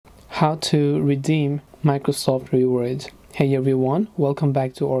How to redeem Microsoft rewards. Hey everyone, welcome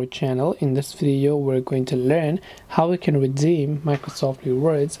back to our channel. In this video we're going to learn how we can redeem Microsoft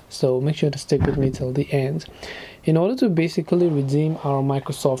rewards, so make sure to stick with me till the end. In order to basically redeem our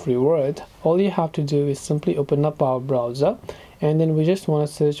Microsoft reward, all you have to do is simply open up our browser, and then we just want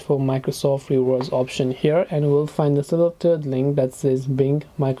to search for Microsoft rewards option here, and we'll find this little third link that says Bing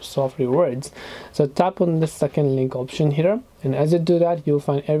Microsoft rewards. So tap on the second link option here, and as you do that, you'll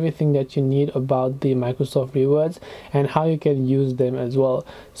find everything that you need about the Microsoft rewards and how you can use them as well.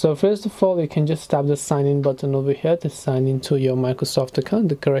 So first of all, you can just tap the sign in button over here to sign into your Microsoft account,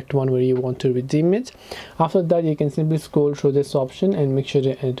 the correct one where you want to redeem it. After that, you can simply scroll through this option and make sure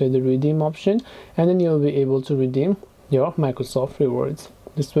to enter the redeem option, and then you'll be able to redeem your Microsoft rewards.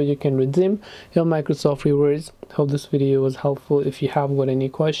 This way you can redeem your Microsoft rewards. Hope this video was helpful. If you have got any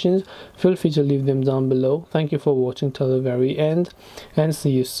questions, feel free to leave them down below. Thank you for watching till the very end, and see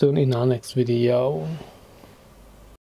you soon in our next video.